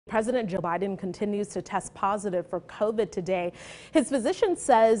President Joe Biden continues to test positive for COVID today. His physician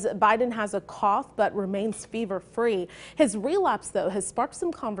says Biden has a cough but remains fever-free. His relapse, though, has sparked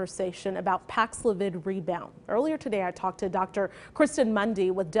some conversation about Paxlovid rebound. Earlier today, I talked to Dr. Kristen Mundy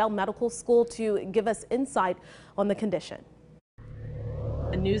with Dell Medical School to give us insight on the condition.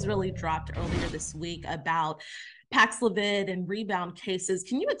 The news really dropped earlier this week about Paxlovid and rebound cases.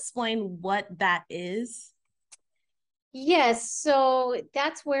 Can you explain what that is? Yes, so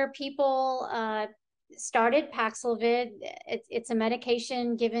that's where people started Paxlovid. It's a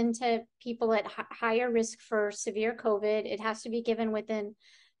medication given to people at higher risk for severe COVID. It has to be given within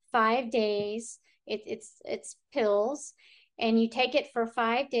 5 days. It's pills, and you take it for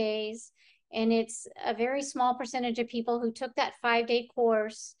 5 days. And it's a very small percentage of people who took that 5-day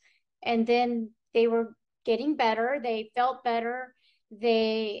course, and then they were getting better. They felt better.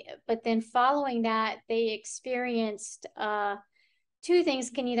 But then following that, they experienced two things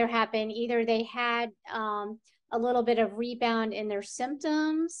can either happen. Either they had a little bit of rebound in their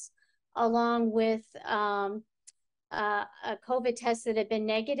symptoms, along with a COVID test that had been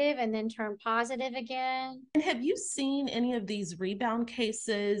negative and then turned positive again. And have you seen any of these rebound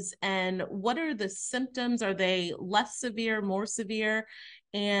cases, and what are the symptoms? Are they less severe, more severe?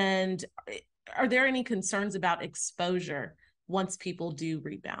 And are there any concerns about exposure once people do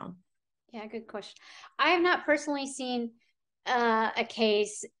rebound? Yeah, good question. I have not personally seen a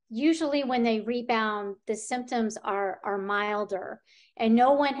case. Usually when they rebound, the symptoms are milder, and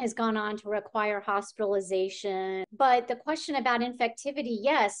no one has gone on to require hospitalization. But the question about infectivity,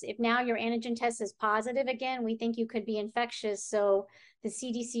 yes, if now your antigen test is positive again, we think you could be infectious. So the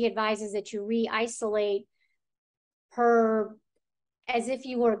CDC advises that you re-isolate as if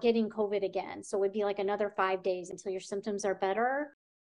you were getting COVID again. So it would be like another 5 days until your symptoms are better.